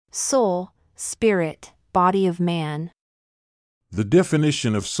Soul, spirit, body of man. The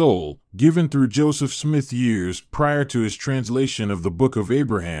definition of soul, given through Joseph Smith years prior to his translation of the Book of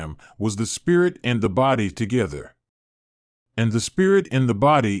Abraham, was the spirit and the body together. And the spirit and the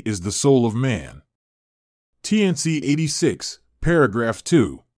body is the soul of man. TNC 86, paragraph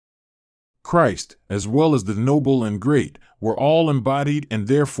 2. Christ, as well as the noble and great, were all embodied and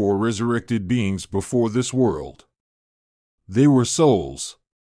therefore resurrected beings before this world. They were souls.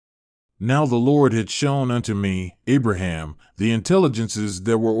 Now the Lord had shown unto me, Abraham, the intelligences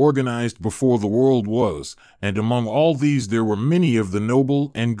that were organized before the world was, and among all these there were many of the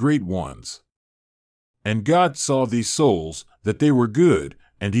noble and great ones. And God saw these souls, that they were good,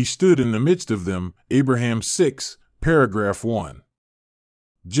 and he stood in the midst of them. Abraham 6, paragraph 1.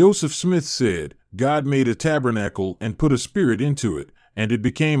 Joseph Smith said, God made a tabernacle and put a spirit into it, and it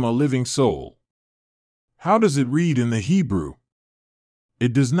became a living soul. How does it read in the Hebrew?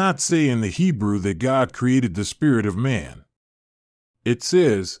 It does not say in the Hebrew that God created the spirit of man. It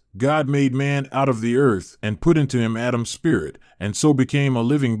says, God made man out of the earth and put into him Adam's spirit, and so became a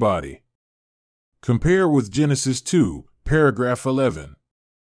living body. Compare with Genesis 2, paragraph 11.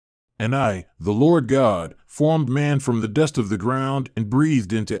 And I, the Lord God, formed man from the dust of the ground and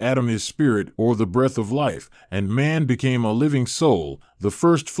breathed into Adam his spirit, or the breath of life, and man became a living soul, the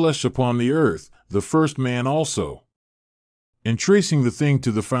first flesh upon the earth, the first man also. In tracing the thing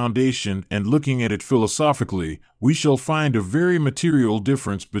to the foundation and looking at it philosophically, we shall find a very material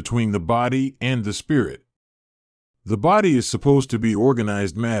difference between the body and the spirit. The body is supposed to be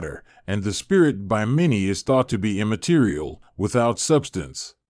organized matter, and the spirit by many is thought to be immaterial, without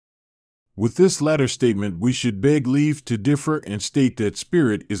substance. With this latter statement we should beg leave to differ and state that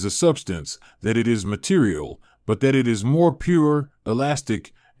spirit is a substance, that it is material, but that it is more pure,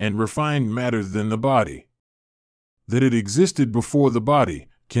 elastic, and refined matter than the body. That it existed before the body,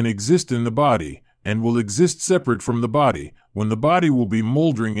 can exist in the body, and will exist separate from the body, when the body will be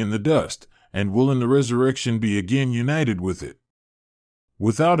moldering in the dust, and will in the resurrection be again united with it.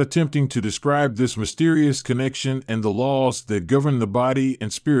 Without attempting to describe this mysterious connection and the laws that govern the body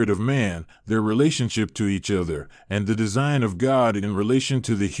and spirit of man, their relationship to each other, and the design of God in relation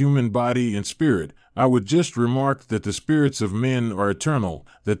to the human body and spirit, I would just remark that the spirits of men are eternal,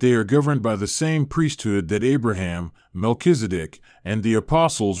 that they are governed by the same priesthood that Abraham, Melchizedek, and the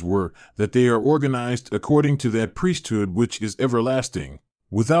apostles were, that they are organized according to that priesthood which is everlasting,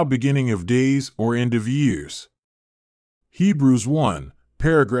 without beginning of days or end of years. Hebrews 1,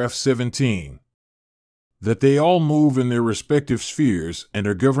 paragraph 17. That they all move in their respective spheres and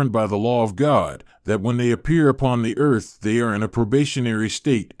are governed by the law of God, that when they appear upon the earth they are in a probationary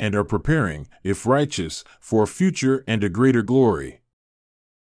state and are preparing, if righteous, for a future and a greater glory.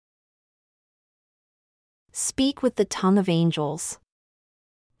 Speak with the tongue of angels.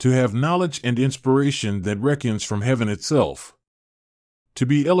 To have knowledge and inspiration that reckons from heaven itself. To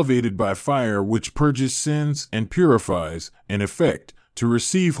be elevated by fire which purges sins and purifies, in effect, to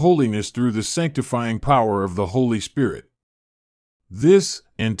receive holiness through the sanctifying power of the Holy Spirit. This,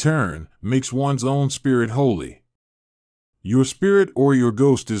 in turn, makes one's own spirit holy. Your spirit or your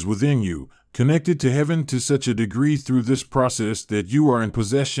ghost is within you, connected to heaven to such a degree through this process that you are in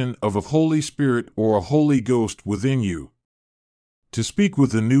possession of a Holy Spirit or a Holy Ghost within you. To speak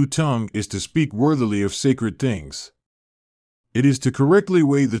with a new tongue is to speak worthily of sacred things. It is to correctly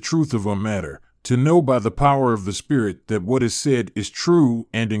weigh the truth of a matter, to know by the power of the Spirit that what is said is true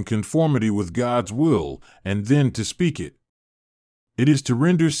and in conformity with God's will, and then to speak it. It is to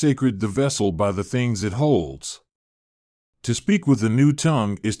render sacred the vessel by the things it holds. To speak with a new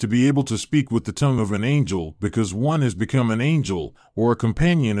tongue is to be able to speak with the tongue of an angel, because one has become an angel, or a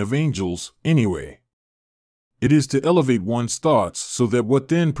companion of angels, anyway. It is to elevate one's thoughts so that what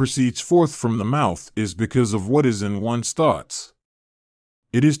then proceeds forth from the mouth is because of what is in one's thoughts.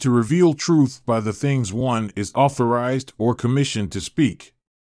 It is to reveal truth by the things one is authorized or commissioned to speak.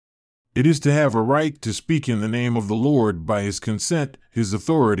 It is to have a right to speak in the name of the Lord by his consent, his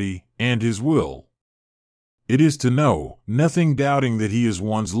authority, and his will. It is to know, nothing doubting that he is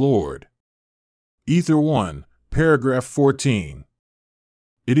one's Lord. Ether 1, paragraph 14.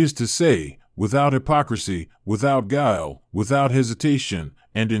 It is to say, without hypocrisy, without guile, without hesitation,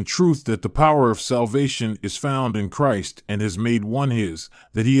 and in truth that the power of salvation is found in Christ and has made one his,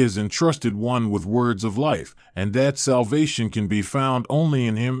 that he has entrusted one with words of life, and that salvation can be found only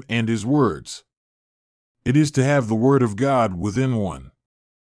in him and his words. It is to have the word of God within one.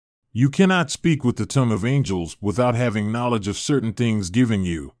 You cannot speak with the tongue of angels without having knowledge of certain things given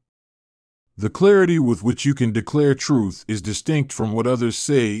you. The clarity with which you can declare truth is distinct from what others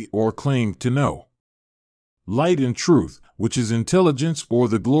say or claim to know. Light and truth, which is intelligence or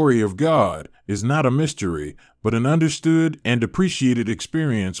the glory of God, is not a mystery, but an understood and appreciated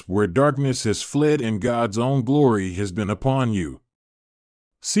experience where darkness has fled and God's own glory has been upon you.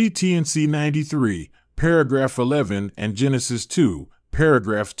 See T&C 93, paragraph 11 and Genesis 2,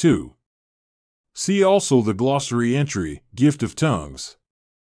 paragraph 2. See also the glossary entry, Gift of Tongues.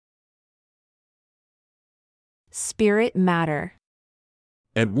 Spirit matter.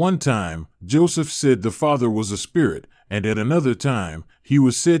 At one time, Joseph said the Father was a spirit, and at another time, he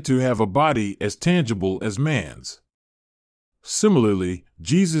was said to have a body as tangible as man's. Similarly,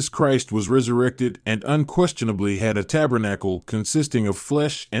 Jesus Christ was resurrected and unquestionably had a tabernacle consisting of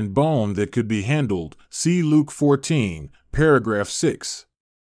flesh and bone that could be handled. See Luke 14, paragraph 6.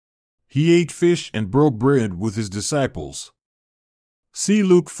 He ate fish and broke bread with his disciples. See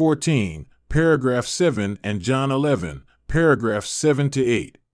Luke 14, paragraph 7 and John 11, paragraphs 7 to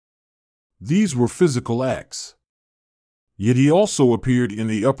 8. These were physical acts. Yet he also appeared in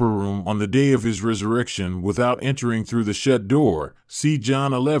the upper room on the day of his resurrection without entering through the shut door. See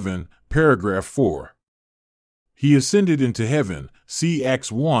John 11, paragraph 4. He ascended into heaven. See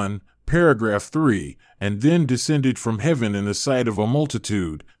Acts 1, paragraph 3, and then descended from heaven in the sight of a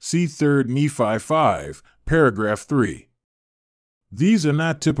multitude. See 3 Nephi 5, paragraph 3. These are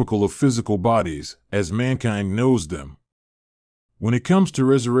not typical of physical bodies, as mankind knows them. When it comes to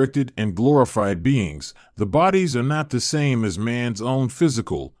resurrected and glorified beings, the bodies are not the same as man's own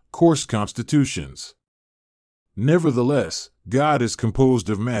physical, coarse constitutions. Nevertheless, God is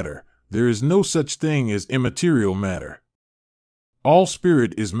composed of matter. There is no such thing as immaterial matter. All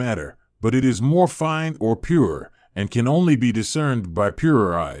spirit is matter, but it is more fine or pure, and can only be discerned by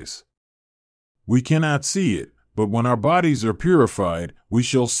purer eyes. We cannot see it, but when our bodies are purified, we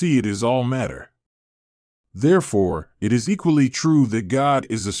shall see it is all matter. Therefore, it is equally true that God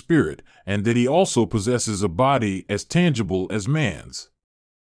is a spirit, and that he also possesses a body as tangible as man's.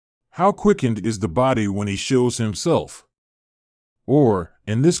 How quickened is the body when he shows himself? Or,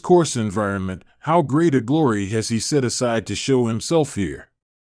 in this coarse environment, how great a glory has he set aside to show himself here?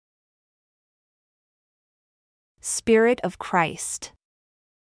 Spirit of Christ.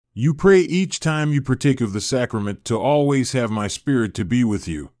 You pray each time you partake of the sacrament to always have my spirit to be with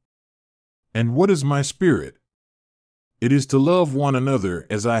you. And what is my spirit? It is to love one another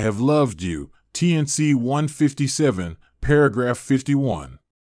as I have loved you. T&C 157, paragraph 51.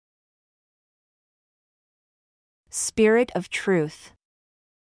 Spirit of truth.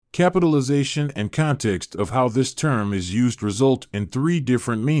 Capitalization and context of how this term is used result in three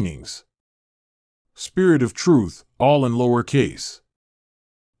different meanings. Spirit of truth, all in lowercase.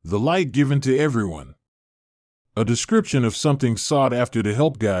 The light given to everyone. A description of something sought after to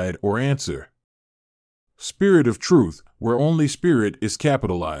help guide or answer. Spirit of truth, where only spirit is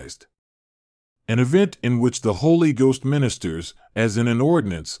capitalized. An event in which the Holy Ghost ministers, as in an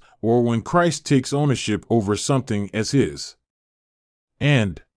ordinance, or when Christ takes ownership over something as his.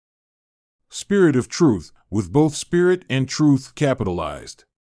 And Spirit of truth, with both spirit and truth capitalized.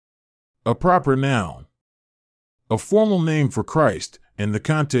 A proper noun. A formal name for Christ, in the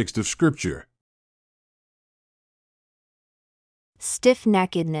context of Scripture.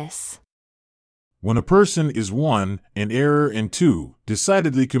 Stiff-neckedness. When a person is one, in error, and two,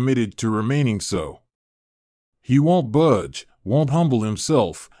 decidedly committed to remaining so. He won't budge, won't humble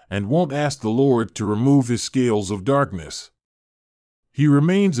himself, and won't ask the Lord to remove his scales of darkness. He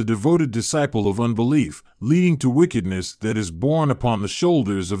remains a devoted disciple of unbelief, leading to wickedness that is borne upon the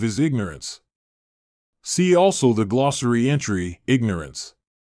shoulders of his ignorance. See also the glossary entry, ignorance.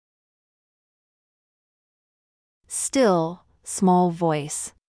 Still, small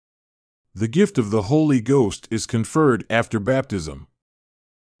voice. The gift of the Holy Ghost is conferred after baptism.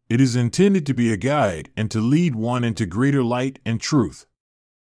 It is intended to be a guide and to lead one into greater light and truth.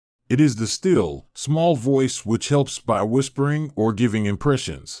 It is the still, small voice which helps by whispering or giving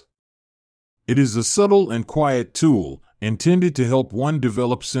impressions. It is a subtle and quiet tool, intended to help one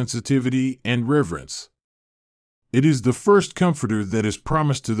develop sensitivity and reverence. It is the first comforter that is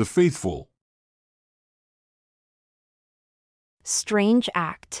promised to the faithful. Strange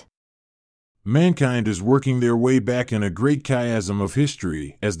act. Mankind is working their way back in a great chiasm of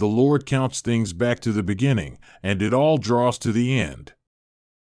history as the Lord counts things back to the beginning, and it all draws to the end.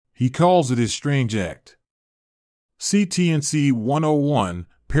 He calls it his strange act. See T&C 101,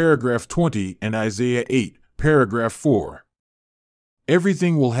 paragraph 20 and Isaiah 8, paragraph 4.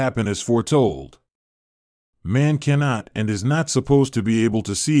 Everything will happen as foretold. Man cannot and is not supposed to be able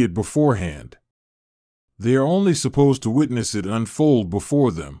to see it beforehand. They are only supposed to witness it unfold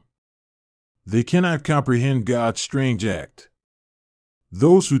before them. They cannot comprehend God's strange act.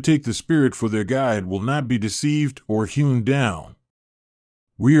 Those who take the Spirit for their guide will not be deceived or hewn down.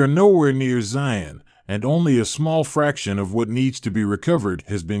 We are nowhere near Zion, and only a small fraction of what needs to be recovered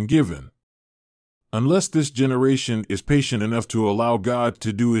has been given. Unless this generation is patient enough to allow God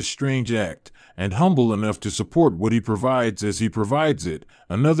to do His strange act, and humble enough to support what He provides as He provides it,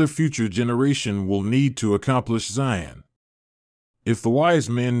 another future generation will need to accomplish Zion. If the wise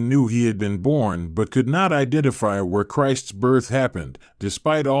men knew He had been born but could not identify where Christ's birth happened,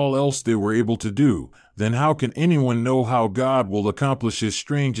 despite all else they were able to do, then how can anyone know how God will accomplish His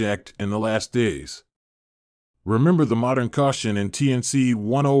strange act in the last days? Remember the modern caution in TNC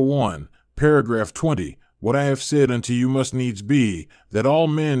 101, paragraph 20, "What I have said unto you must needs be, that all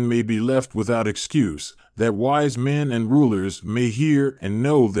men may be left without excuse, that wise men and rulers may hear and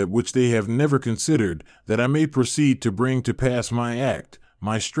know that which they have never considered, that I may proceed to bring to pass my act,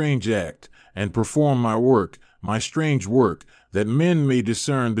 my strange act, and perform my work, my strange work, that men may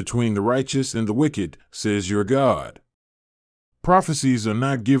discern between the righteous and the wicked, says your God." Prophecies are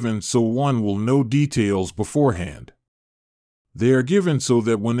not given so one will know details beforehand. They are given so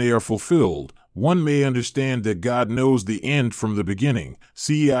that when they are fulfilled, one may understand that God knows the end from the beginning.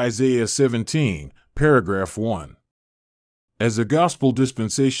 See Isaiah 17, paragraph 1. As a gospel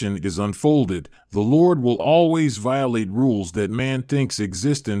dispensation is unfolded, the Lord will always violate rules that man thinks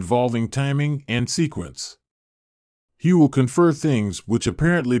exist involving timing and sequence. He will confer things which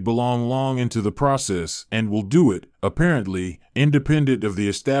apparently belong long into the process and will do it, apparently, independent of the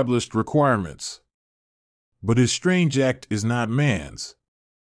established requirements. But His strange act is not man's.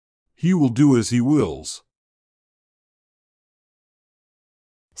 He will do as He wills.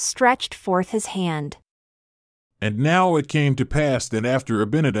 Stretched forth His hand. And now it came to pass that after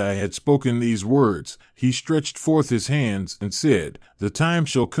Abinadi had spoken these words, he stretched forth his hands and said, "The time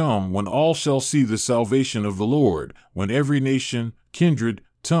shall come when all shall see the salvation of the Lord, when every nation, kindred,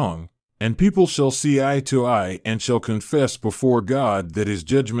 tongue, and people shall see eye to eye and shall confess before God that His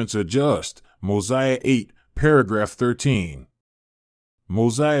judgments are just." Mosiah 8, paragraph 13.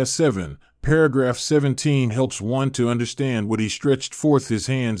 Mosiah 7, paragraph 17 helps one to understand what He stretched forth His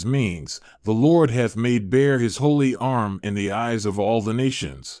hands means. The Lord hath made bare His holy arm in the eyes of all the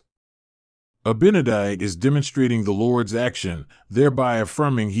nations. Abinadi is demonstrating the Lord's action, thereby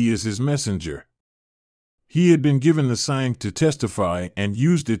affirming He is His messenger. He had been given the sign to testify and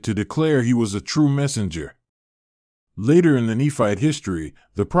used it to declare he was a true messenger. Later in the Nephite history,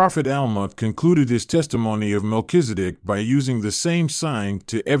 the prophet Alma concluded his testimony of Melchizedek by using the same sign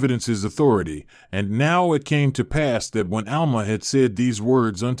to evidence his authority, and now it came to pass that when Alma had said these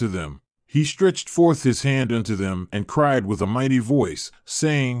words unto them, he stretched forth his hand unto them and cried with a mighty voice,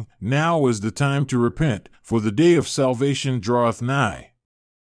 saying, "Now is the time to repent, for the day of salvation draweth nigh."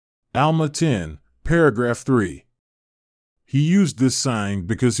 Alma 10, paragraph 3. He used this sign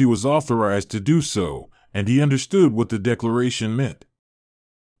because he was authorized to do so, and he understood what the declaration meant.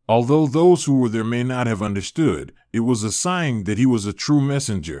 Although those who were there may not have understood, it was a sign that he was a true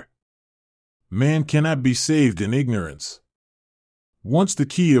messenger. Man cannot be saved in ignorance. Once the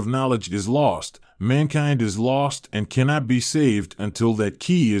key of knowledge is lost, mankind is lost and cannot be saved until that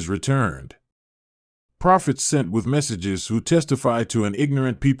key is returned. Prophets sent with messages who testify to an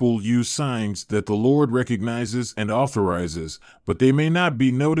ignorant people use signs that the Lord recognizes and authorizes, but they may not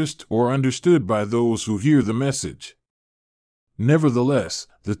be noticed or understood by those who hear the message. Nevertheless,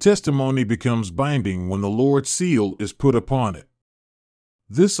 the testimony becomes binding when the Lord's seal is put upon it.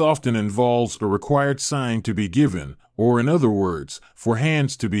 This often involves a required sign to be given, or in other words, for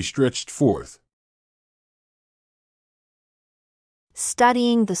hands to be stretched forth.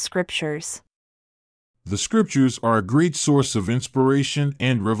 Studying the Scriptures. The Scriptures are a great source of inspiration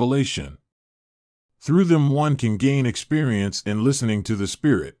and revelation. Through them one can gain experience in listening to the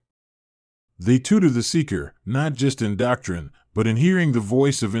Spirit. They tutor the seeker, not just in doctrine, but in hearing the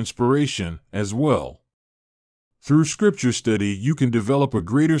voice of inspiration as well. Through Scripture study you can develop a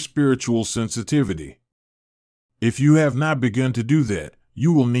greater spiritual sensitivity. If you have not begun to do that,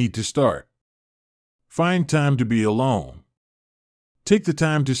 you will need to start. Find time to be alone. Take the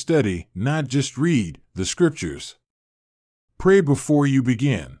time to study, not just read, the Scriptures. Pray before you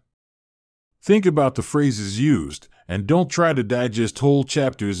begin. Think about the phrases used, and don't try to digest whole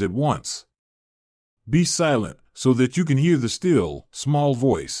chapters at once. Be silent, so that you can hear the still, small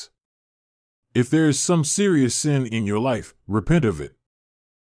voice. If there is some serious sin in your life, repent of it.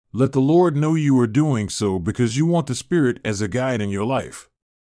 Let the Lord know you are doing so because you want the Spirit as a guide in your life.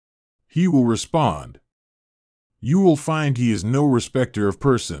 He will respond. You will find He is no respecter of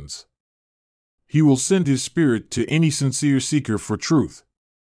persons. He will send His Spirit to any sincere seeker for truth.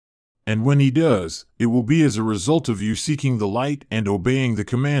 And when he does, it will be as a result of you seeking the light and obeying the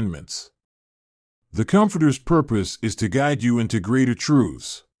commandments. The Comforter's purpose is to guide you into greater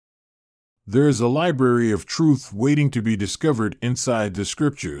truths. There is a library of truth waiting to be discovered inside the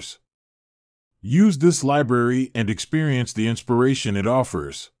Scriptures. Use this library and experience the inspiration it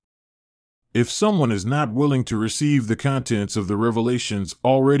offers. If someone is not willing to receive the contents of the revelations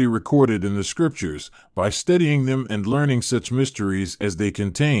already recorded in the Scriptures by studying them and learning such mysteries as they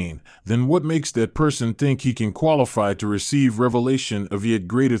contain, then what makes that person think he can qualify to receive revelation of yet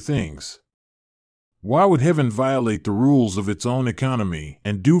greater things? Why would heaven violate the rules of its own economy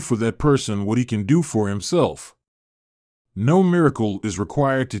and do for that person what he can do for himself? No miracle is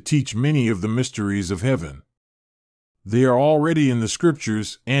required to teach many of the mysteries of heaven. They are already in the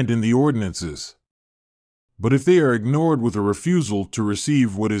Scriptures and in the ordinances. But if they are ignored with a refusal to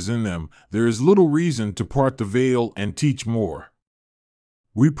receive what is in them, there is little reason to part the veil and teach more.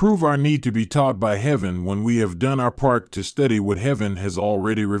 We prove our need to be taught by heaven when we have done our part to study what heaven has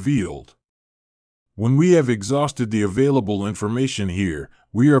already revealed. When we have exhausted the available information here,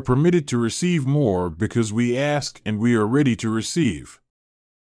 we are permitted to receive more because we ask and we are ready to receive.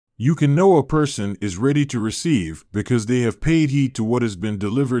 You can know a person is ready to receive because they have paid heed to what has been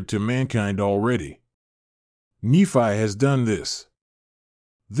delivered to mankind already. Nephi has done this.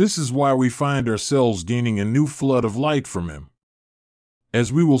 This is why we find ourselves gaining a new flood of light from him.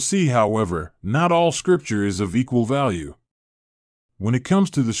 As we will see, however, not all Scripture is of equal value. When it comes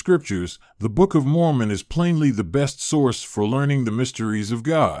to the Scriptures, the Book of Mormon is plainly the best source for learning the mysteries of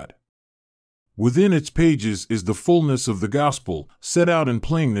God. Within its pages is the fullness of the gospel, set out in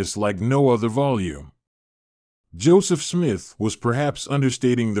plainness like no other volume. Joseph Smith was perhaps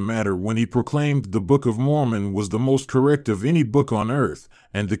understating the matter when he proclaimed the Book of Mormon was the most correct of any book on earth,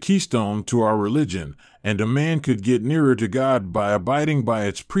 and the keystone to our religion, and a man could get nearer to God by abiding by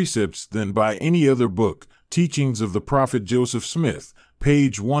its precepts than by any other book. Teachings of the Prophet Joseph Smith,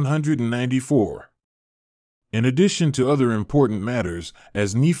 page 194. In addition to other important matters,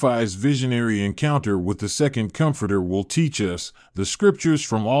 as Nephi's visionary encounter with the second Comforter will teach us, the Scriptures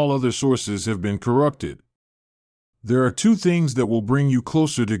from all other sources have been corrupted. There are two things that will bring you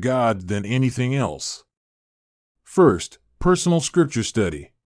closer to God than anything else. First, personal Scripture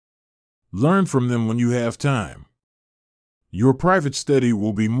study. Learn from them when you have time. Your private study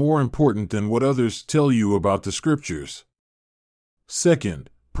will be more important than what others tell you about the Scriptures. Second,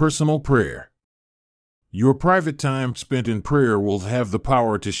 personal prayer. Your private time spent in prayer will have the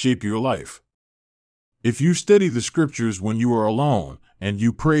power to shape your life. If you study the Scriptures when you are alone, and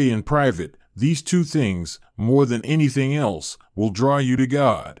you pray in private, these two things, more than anything else, will draw you to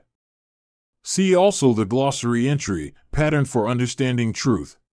God. See also the glossary entry, Pattern for Understanding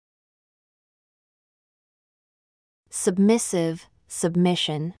Truth. Submissive,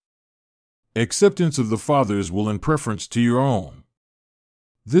 submission. Acceptance of the Fathers will in preference to your own.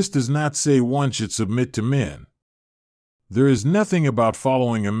 This does not say one should submit to men. There is nothing about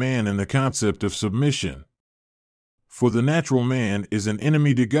following a man in the concept of submission. For the natural man is an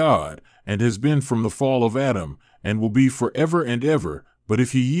enemy to God, and has been from the fall of Adam, and will be forever and ever, but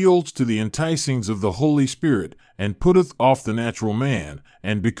if he yields to the enticings of the Holy Spirit, and putteth off the natural man,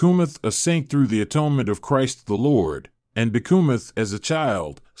 and becometh a saint through the atonement of Christ the Lord, and becometh as a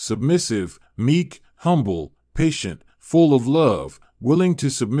child, submissive, meek, humble, patient, full of love, willing to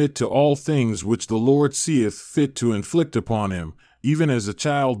submit to all things which the Lord seeth fit to inflict upon him, even as a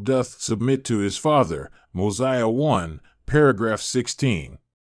child doth submit to his father. Mosiah 1, paragraph 16.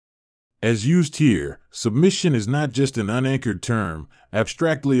 As used here, submission is not just an unanchored term,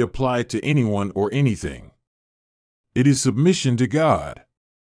 abstractly applied to anyone or anything. It is submission to God.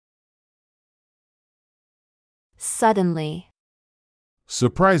 Suddenly.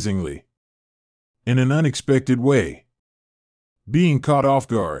 Surprisingly. In an unexpected way. Being caught off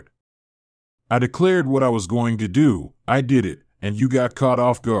guard. I declared what I was going to do, I did it, and you got caught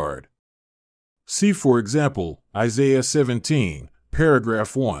off guard. See, for example, Isaiah 17,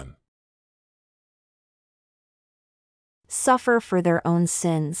 paragraph 1. Suffer for their own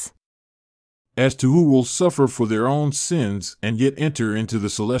sins. As to who will suffer for their own sins and yet enter into the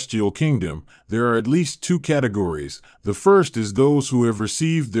celestial kingdom, there are at least two categories. The first is those who have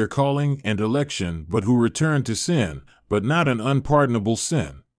received their calling and election but who return to sin, but not an unpardonable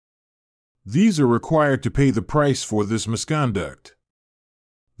sin. These are required to pay the price for this misconduct.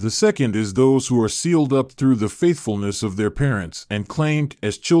 The second is those who are sealed up through the faithfulness of their parents and claimed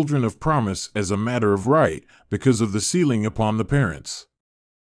as children of promise as a matter of right because of the sealing upon the parents.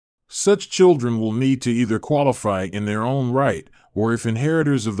 Such children will need to either qualify in their own right or if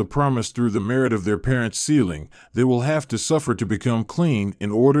inheritors of the promise through the merit of their parents' sealing, they will have to suffer to become clean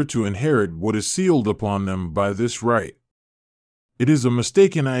in order to inherit what is sealed upon them by this right. It is a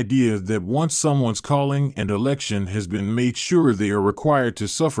mistaken idea that once someone's calling and election has been made sure, they are required to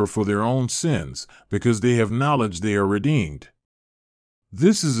suffer for their own sins, because they have knowledge they are redeemed.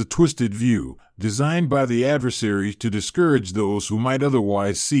 This is a twisted view, designed by the adversary to discourage those who might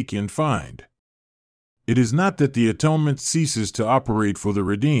otherwise seek and find. It is not that the atonement ceases to operate for the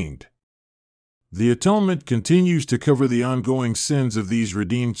redeemed. The atonement continues to cover the ongoing sins of these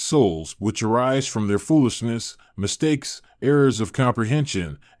redeemed souls, which arise from their foolishness, mistakes, errors of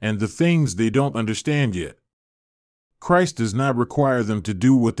comprehension, and the things they don't understand yet. Christ does not require them to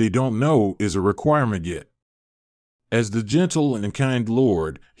do what they don't know is a requirement yet. As the gentle and kind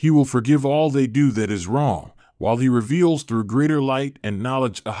Lord, He will forgive all they do that is wrong, while He reveals through greater light and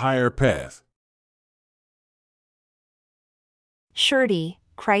knowledge a higher path. Surety,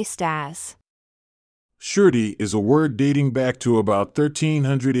 Christ as. Surety is a word dating back to about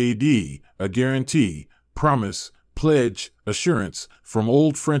 1300 AD, a guarantee, promise, pledge, assurance, from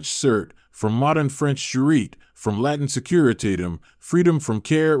Old French cert, from modern French surete, from Latin securitatem, freedom from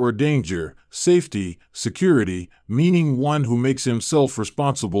care or danger, safety, security, meaning one who makes himself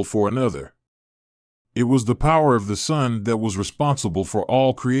responsible for another. It was the power of the Son that was responsible for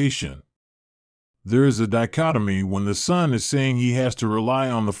all creation. There is a dichotomy when the Son is saying he has to rely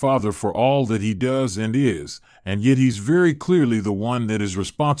on the Father for all that he does and is, and yet he's very clearly the one that is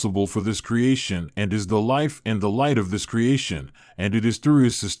responsible for this creation and is the life and the light of this creation, and it is through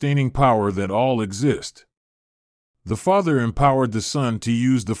his sustaining power that all exist. The Father empowered the Son to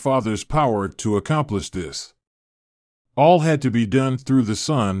use the Father's power to accomplish this. All had to be done through the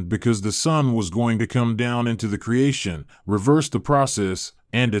Son because the Son was going to come down into the creation, reverse the process,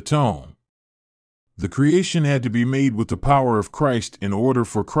 and atone. The creation had to be made with the power of Christ in order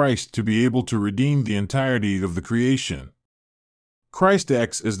for Christ to be able to redeem the entirety of the creation. Christ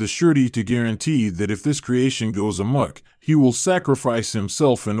acts as the surety to guarantee that if this creation goes amok, He will sacrifice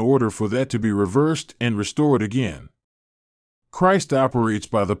Himself in order for that to be reversed and restored again. Christ operates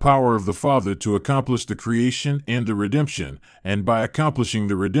by the power of the Father to accomplish the creation and the redemption, and by accomplishing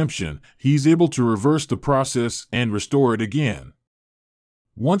the redemption, He's able to reverse the process and restore it again.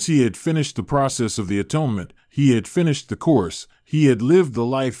 Once He had finished the process of the atonement, He had finished the course, He had lived the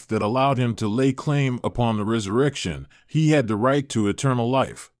life that allowed Him to lay claim upon the resurrection, He had the right to eternal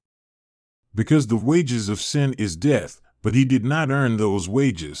life. Because the wages of sin is death, but He did not earn those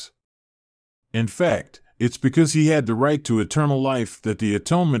wages. In fact, it's because He had the right to eternal life that the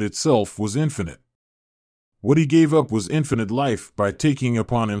atonement itself was infinite. What He gave up was infinite life by taking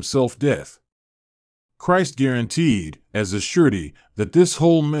upon Himself death. Christ guaranteed, as a surety, that this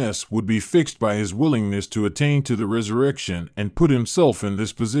whole mess would be fixed by His willingness to attain to the resurrection and put Himself in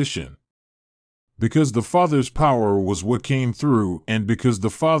this position. Because the Father's power was what came through, and because the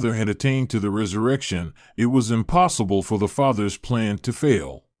Father had attained to the resurrection, it was impossible for the Father's plan to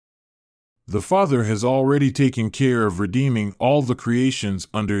fail. The Father has already taken care of redeeming all the creations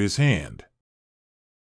under His hand.